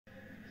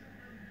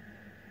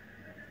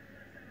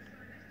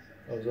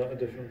Oh, is that a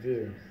different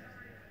view?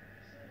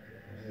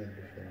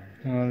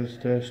 I'll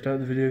just start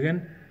the video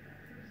again.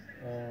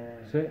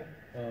 That's it.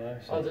 Oh, I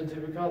see. Oh, didn't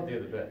it record the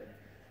other bit?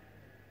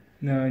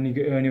 No, and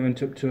you only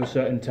went up to a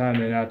certain time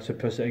and then I had to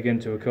press it again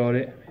to record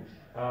it.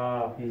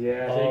 Ah,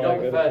 Yeah. so you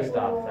got the first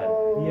half then?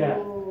 Yeah.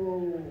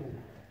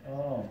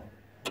 Oh.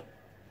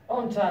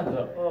 On time's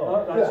up.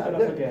 Oh, that's good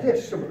enough again.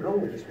 There's something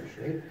wrong with this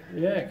machine.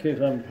 Yeah, keep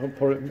them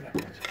put it.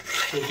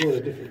 We'll go to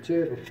a different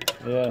table.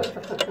 Yeah.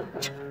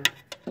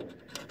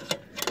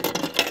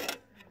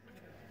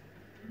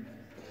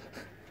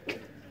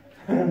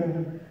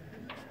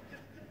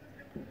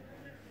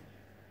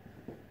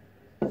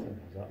 Is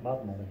that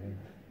madman again?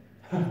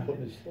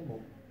 Putting his thumb up.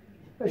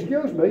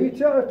 Excuse me, you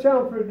don't have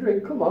time for a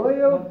drink. Come on, are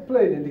you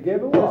playing in the game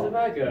or Where's the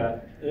what?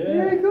 beggar?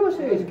 Yeah, of course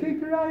it is.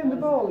 Keep your eye on the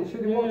ball. He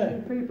should be Yeah.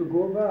 watching the people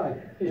go by.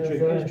 He's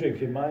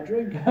drinking my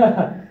drink.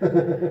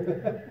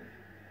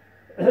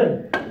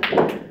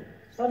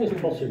 And he's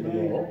crossing the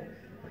ball.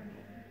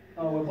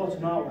 Oh, we're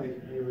bottom, aren't we?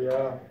 Here we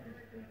are.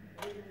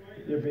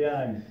 You're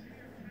behind.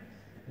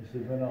 He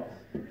said we're not.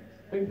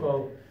 Big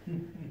ball.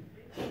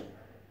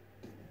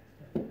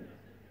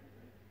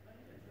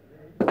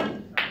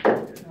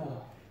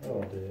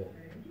 Oh dear.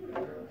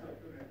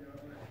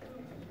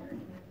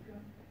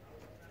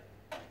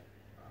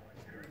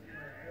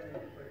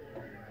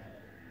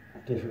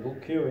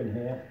 Difficult queue in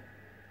here.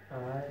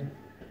 Aye.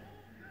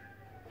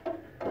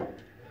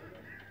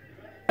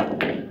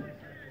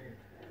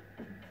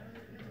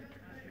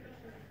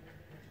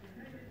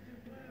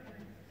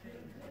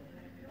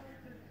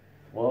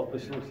 Well,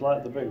 this looks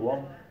like the big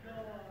one.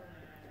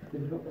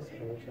 Did you got this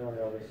one, Charley,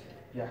 or this?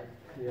 Yeah.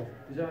 Yeah.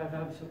 Did I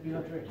have something you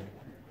not drink?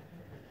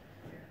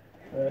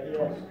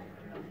 Yes.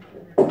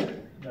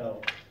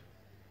 No.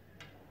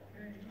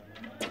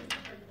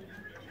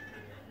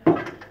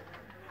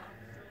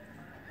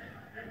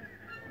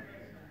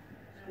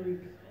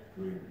 Squeak.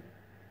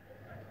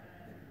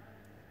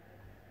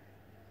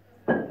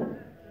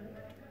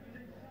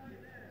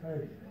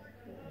 Hey.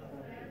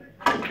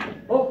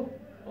 Oh!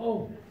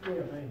 Oh!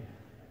 Dear me.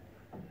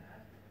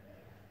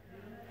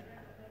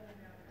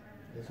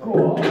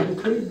 Go on,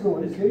 keep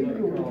going, keep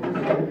going.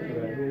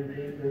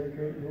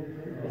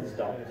 It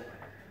stopped.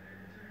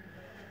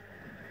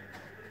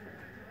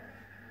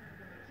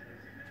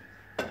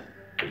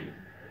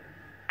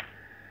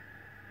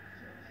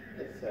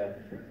 It's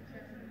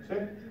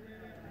See?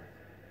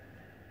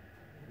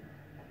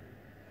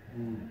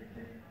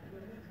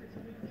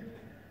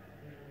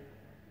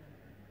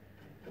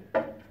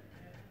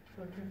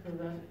 okay for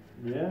that.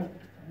 Yeah.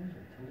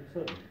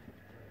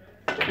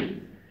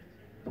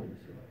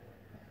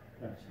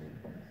 That's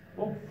it.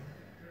 Oh!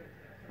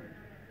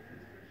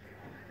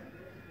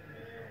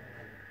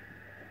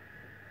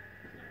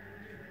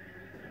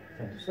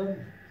 10 to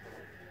 7.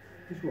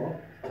 Just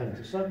what? 10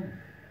 to 7.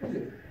 Is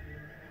it?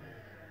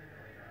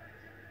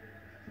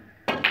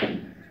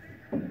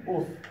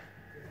 Oof.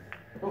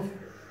 Oof.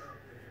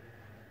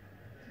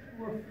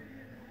 Oof.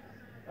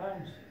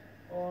 Bounce.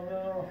 Oh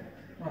no.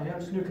 Oh, you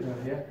had snooker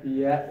over here?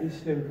 Yeah, he's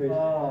stupid.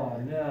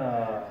 Oh,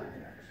 no.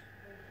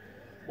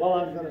 Well,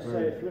 I'm going to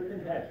say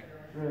flipping heck.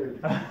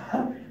 Rude.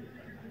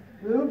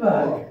 Blue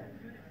bag.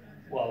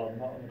 Well, I'm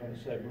not going to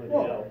say bloody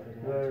What? hell. 'Cause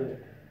I want to-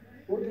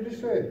 What did he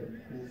say?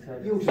 He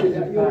said, You said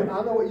that. You, I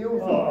know what you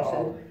thought. Oh, I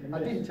said. I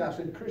didn't. I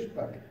said crisp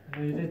bag.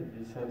 No, you didn't.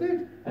 You I said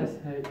did.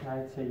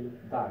 S-H-I-T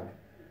bag.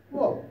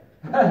 What?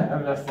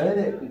 I'm not saying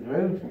it, it's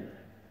rude.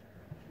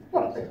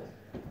 What?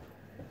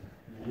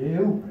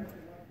 You.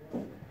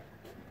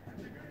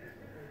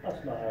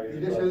 That's not how You you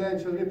just spell it. learn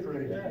to lip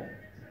read. Yeah.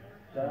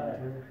 Die.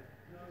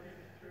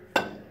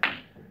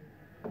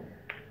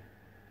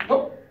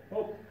 Oh!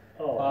 Oh.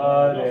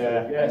 Oh nothing.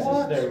 dear. Yes,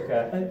 What? it's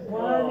snooker.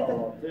 Why did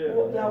Oh, dear.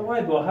 it? That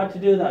white ball had to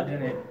do that,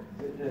 didn't it?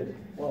 It did.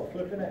 Well,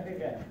 flipping heck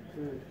again.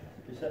 You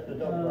set the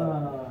dog back.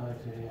 Oh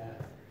dear.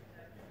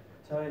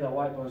 Tell you that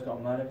white ball's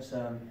got man. It's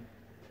So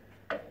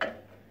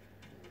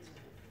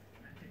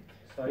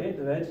he hit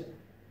the red.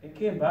 It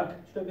came back.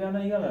 Stuck behind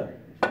the yellow.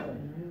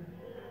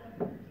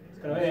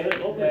 It's gonna hit.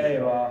 There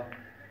you are.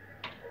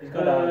 He's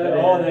got that.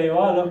 Oh, there you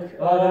are. Look.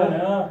 Oh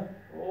no.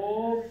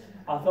 Oh.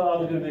 I thought that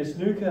was gonna be a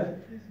snooker.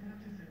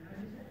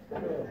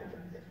 Oh.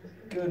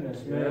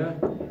 Goodness me.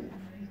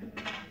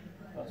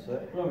 That's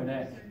it. Blow my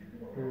neck.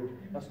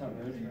 That's not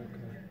good.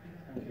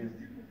 Thank you.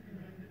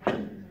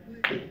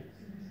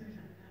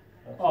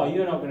 That's Oh, it.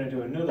 you're not going to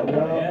do another one,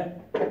 No. yeah?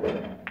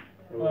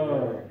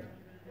 Oh,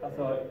 I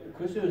thought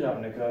Chris was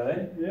having a go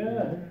then.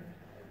 Yeah.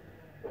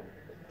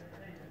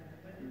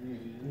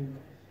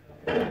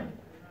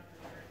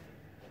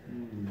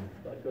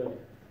 That good.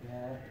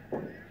 Yeah.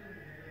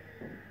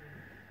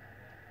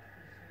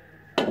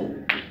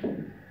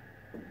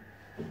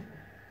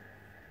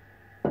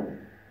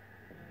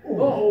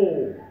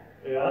 Oh.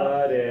 Yeah.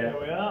 Ah, dear. There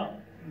we are.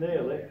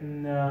 Nearly.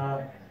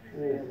 Nah.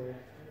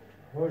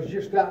 Well, it's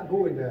just that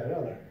going there,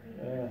 isn't it?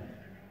 Yeah.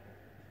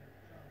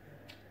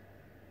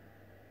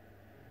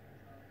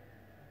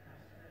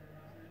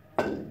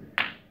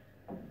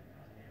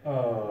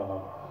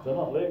 Oh. They're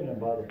not leaving them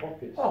by the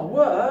pockets. Oh,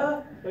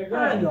 what? They're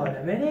going. Hang on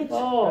a minute.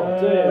 Oh,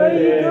 dear. Where are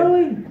you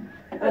going?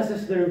 That's a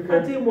snooker.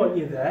 I didn't want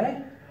you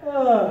there.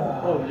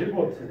 Oh, you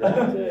wanted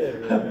that.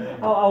 Dear.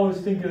 I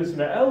was thinking of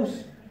something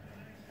else.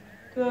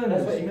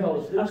 That's what you call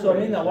a snooker. That's what I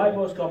mean, that white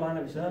ball's gone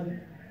 100%.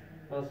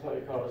 That's what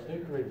you call a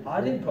snooker ring.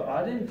 I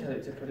didn't tell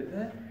it to put it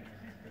there.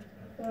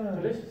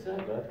 Delicious, isn't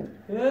it?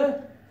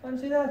 Yeah,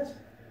 fancy that.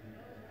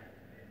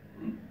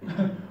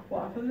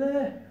 What happened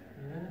there?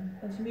 Yeah.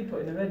 Fancy me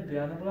putting the red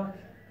behind the black.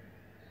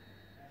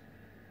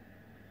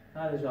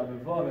 I was like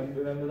before,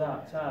 remember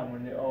that time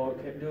when it all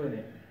kept doing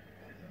it?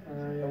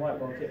 The white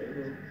ball kept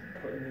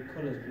putting the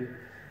colours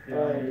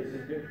behind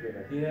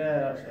it. Yeah,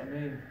 that's what I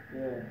mean.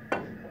 Yeah.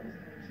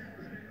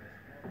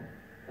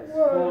 That's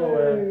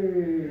Way.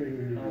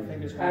 I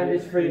think it's and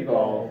it's free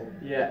ball.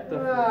 Yeah.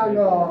 Hang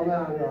on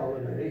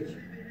a minute.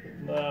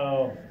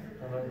 No.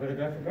 And I'm going to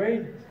go for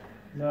green. It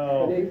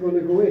No. ain't going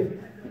to go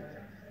in.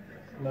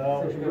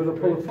 No. She's going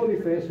to pull a funny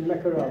face and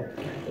make her out.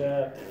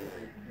 Yeah.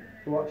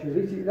 So watch, she'll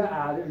hit it that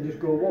hard, it can just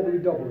go wobbly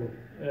dobbly.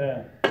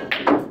 Yeah.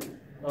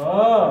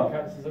 Oh!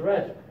 Counts as a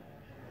red.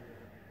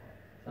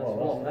 That's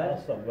Well, one there.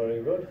 that's not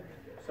very good.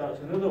 So that's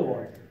another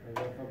one. I'm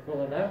going for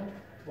colour now.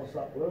 What's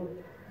that blue?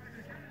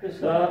 This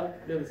side,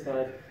 the other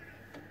side.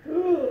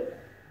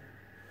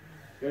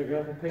 Gonna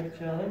go for pink,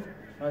 Charlie?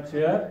 That's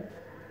it.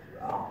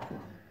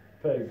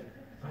 Pig.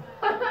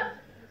 That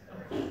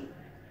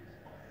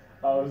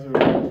was a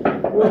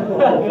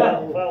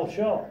Foul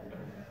shot.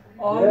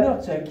 Oh, Yeah.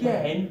 not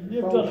again.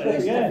 You've done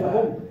it again.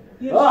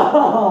 You're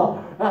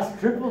Oh, that's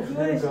triple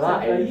snooker,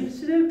 that Christopher,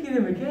 is. you're snooking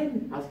him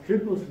again. That's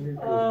triple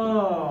snooker.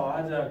 Oh,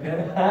 I don't get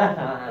it.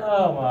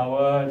 Oh my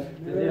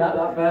word. Did you like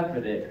that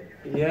bird it?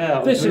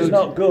 Yeah. This is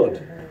not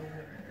good.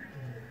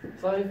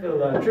 So you feel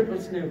though, triple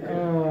snooker.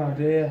 Oh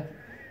dear.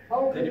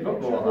 How Did can you you put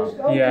be more triple, on?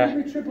 how Yeah. can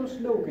you be triple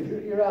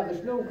snookered? You're either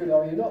snookered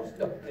or you're not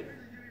snookered.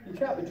 You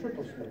can't be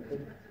triple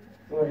snookered.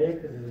 Well, yeah,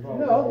 because there's one.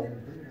 No.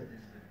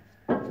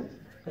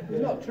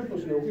 You're not triple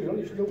snookered, you're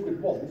only snookered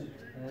once.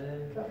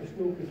 You can't be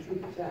snookered 3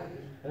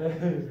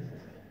 times.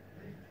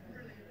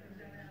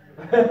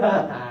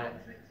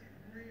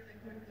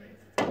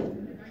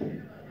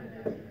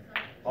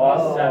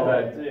 Oh,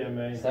 7. Dear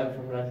me. 7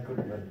 from Ren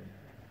Goodman.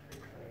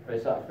 But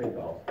it's that free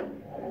ball.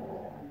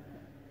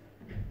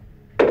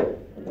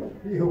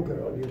 You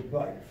got on your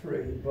back,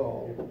 free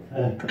ball.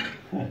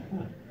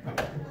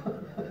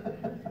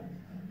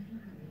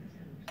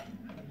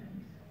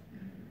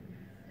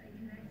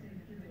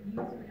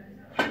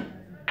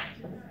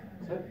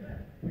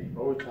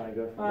 Always try and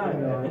go for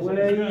Hang on, Is where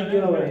it are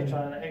you going?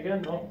 Trying it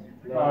again, no?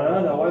 Oh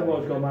no, that white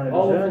ball's gone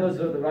All the 100%. colours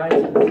are the right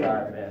hand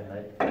side,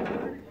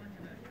 mainly.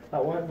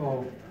 That white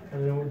ball, I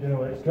don't know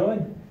where it's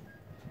going.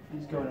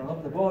 It's going all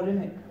over the board,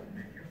 isn't it?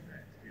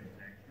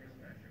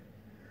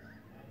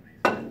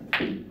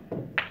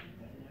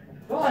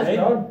 Oh, it's See?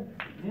 gone.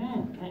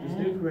 Mm. The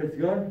snooker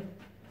is gone.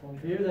 One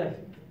for you then.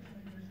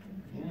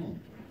 Mm.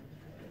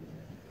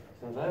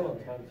 So no one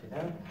counts it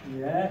now.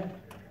 Yeah.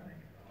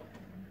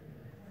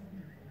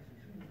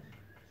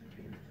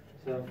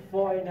 So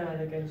 49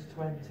 against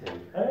 20.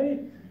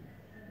 Hey?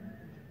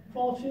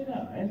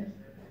 49?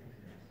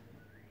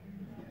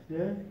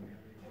 Yeah.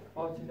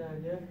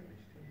 49, yeah.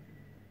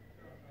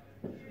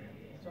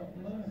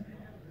 Something there.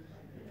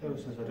 Phil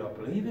says I don't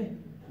believe it.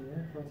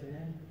 Yeah,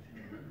 49.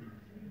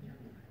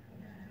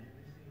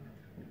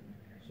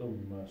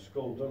 Some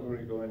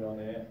skullduggery going on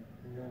here.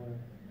 No.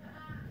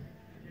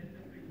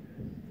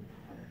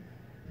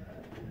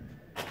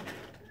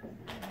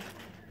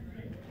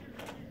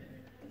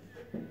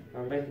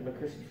 I'm making my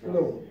Christmas lights.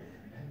 Blue.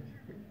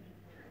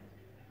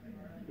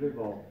 Blue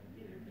ball.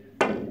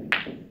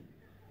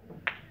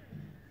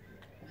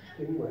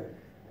 Didn't work.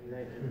 I'm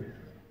making-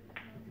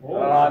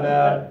 Oh,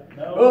 no.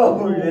 No.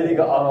 Oh, we nearly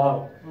got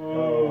off.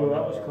 Oh,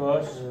 that was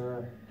close.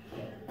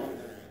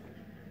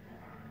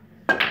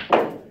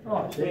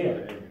 Oh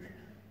dear.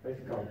 Where's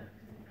it gone?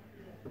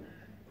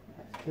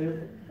 Can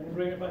you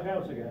bring it back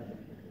out again?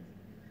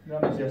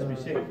 That means he has to be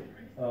sick.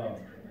 Oh.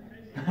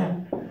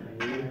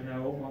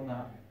 No, on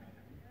that.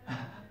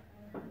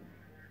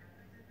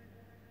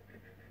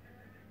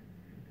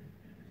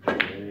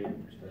 Steady,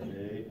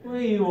 steady. Where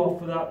are you off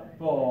for that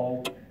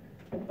ball?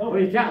 Oh, well,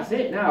 you can't see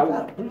it now.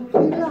 That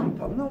bloody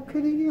lamp, I'm not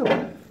kidding you.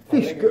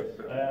 This,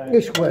 Uh,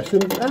 this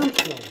question,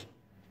 Armstrong.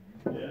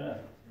 yeah.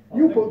 I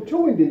You think- put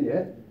 2 in, didn't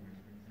you?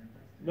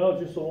 No,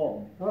 just the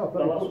one. Oh, I The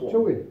thought last you put one.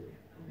 2 in.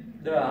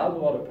 No, I'm the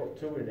one that put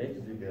 2 in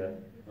ages ago.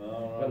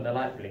 Oh, When the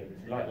light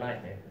blinked, like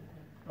lightning.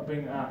 I'll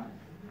bring that.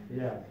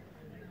 Yeah.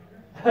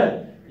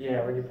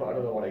 Yeah, when you put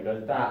another one, it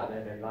goes that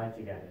and then light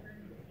again.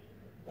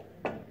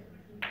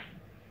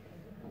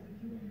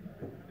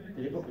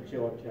 Did you put the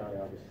 2 on Charlie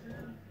Elvis?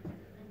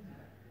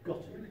 got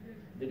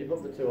it. Did you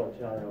put the 2 on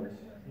Charlie Elvis?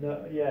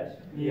 No, yes.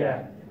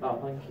 Yeah. Oh,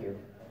 thank you.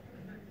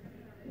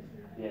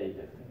 Yeah, you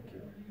did. Thank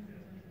you.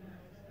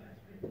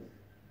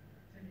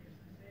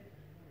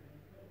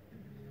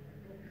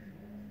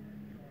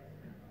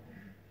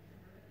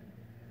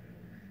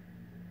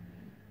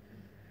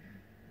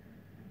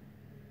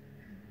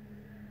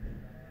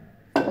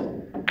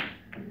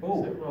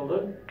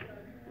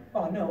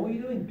 Oh no, what are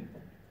you doing?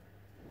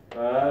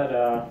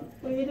 No.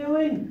 What are you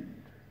doing?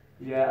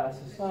 Yeah, that's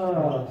a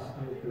snooker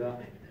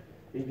that.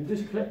 You can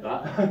just clip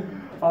that.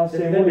 I was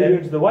saying, what are you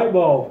doing to the white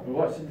ball?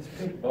 We're watching this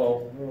pink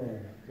ball.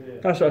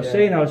 That's what I was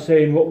saying. I was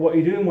saying, what are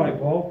you doing, white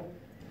ball?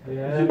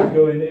 Yeah.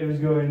 It was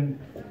going,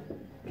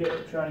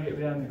 trying to get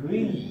behind the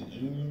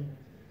green.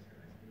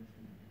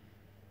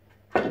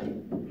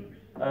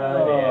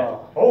 Yeah.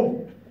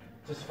 Oh!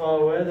 Just far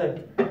away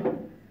then.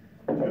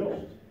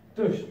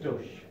 Just.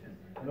 Dush.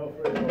 Not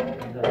for it all.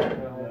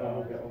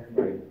 I'll get off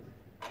mate.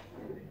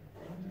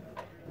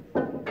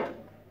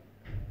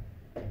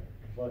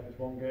 It's like it's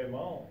one game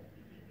all.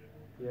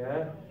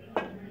 Yeah.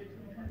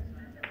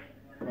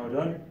 Well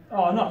done.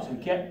 Oh, not to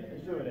Kemp.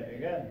 He's doing it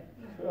again.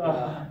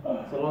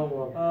 It's a long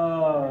one.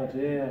 Oh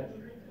dear.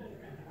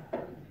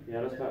 Yeah,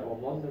 let's make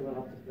 1-1 then we'll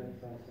have to play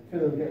first.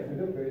 Till I'm getting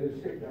it up here,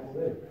 just stick that one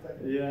in.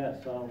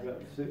 Yes, I'll get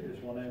to stick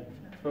this one in.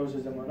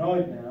 Suppose I'm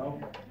annoyed now.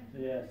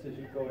 Yes, this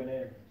is going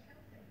in.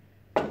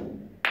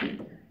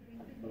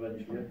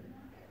 Eventually.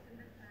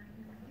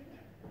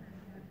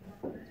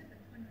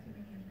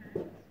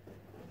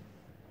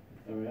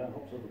 There we are,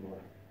 hops of the boy.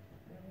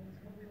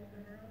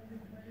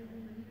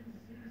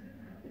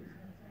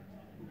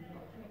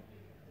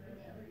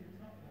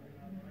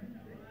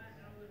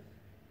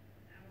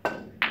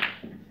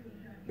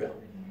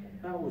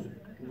 That was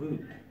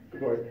rude.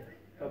 Good boy.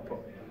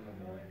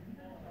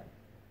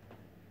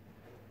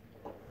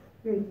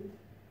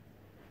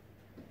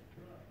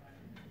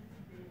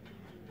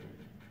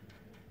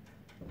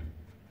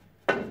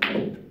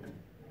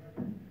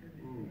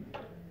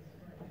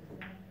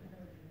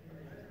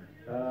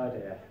 Ah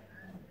dear.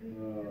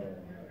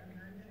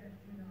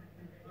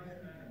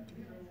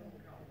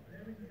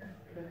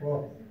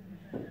 What?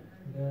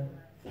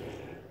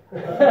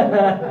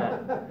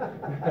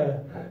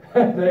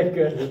 There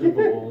goes the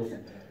balls.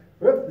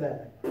 We're up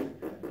there.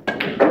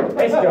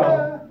 It's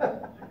gone.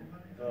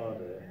 Oh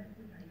dear.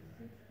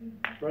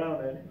 Brown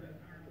in.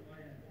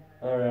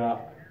 Oh yeah.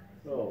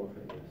 Oh, look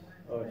at this.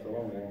 Oh, it's a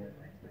long one.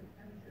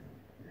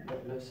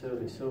 Let's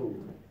early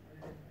sold.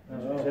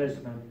 That's Oh. what it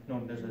says. No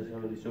one does this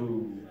early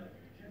sold.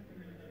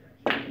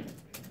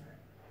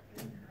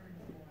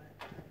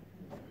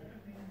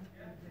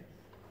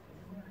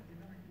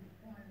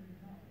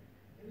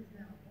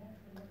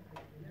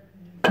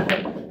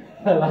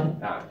 I like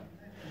that.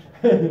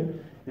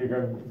 You're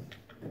going.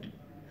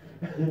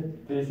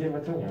 Did you see my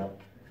tongue out?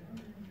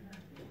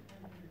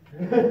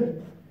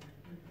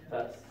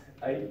 That's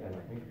 8 then, I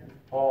think.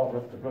 Oh, I've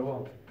left the blue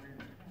one.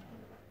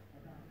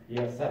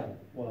 Yeah, 7.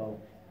 Well,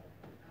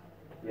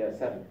 Yeah,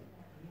 7.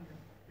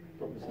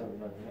 Got the 7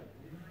 then, yeah.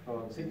 Oh,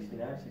 I'm 60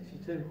 now,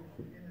 62.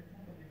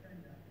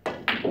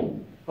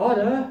 Oh,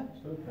 no!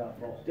 still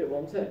can't lost. Didn't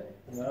want it.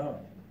 No.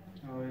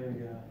 Oh, here we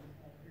go.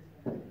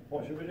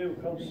 What should we do?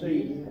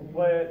 Concede?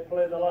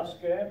 Play the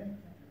last game?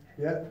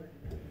 Yeah.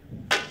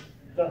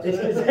 That's It's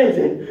it.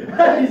 conceded.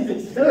 He's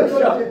just so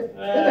shocked.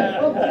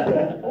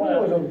 Oh, I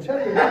was on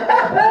telly.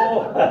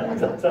 Oh,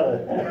 tell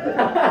it.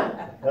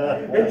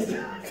 He's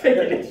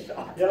taking his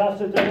shot. You'll have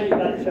to delete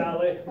that,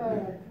 Charlie.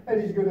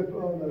 Eddie's going to. Oh,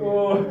 no.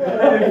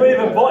 Oh, if we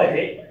even bought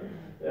it.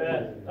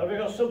 Yeah. Have you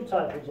got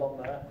subtitles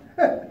on there?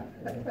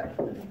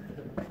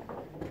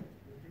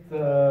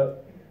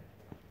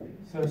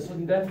 So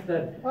sudden death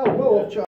then. Oh, well,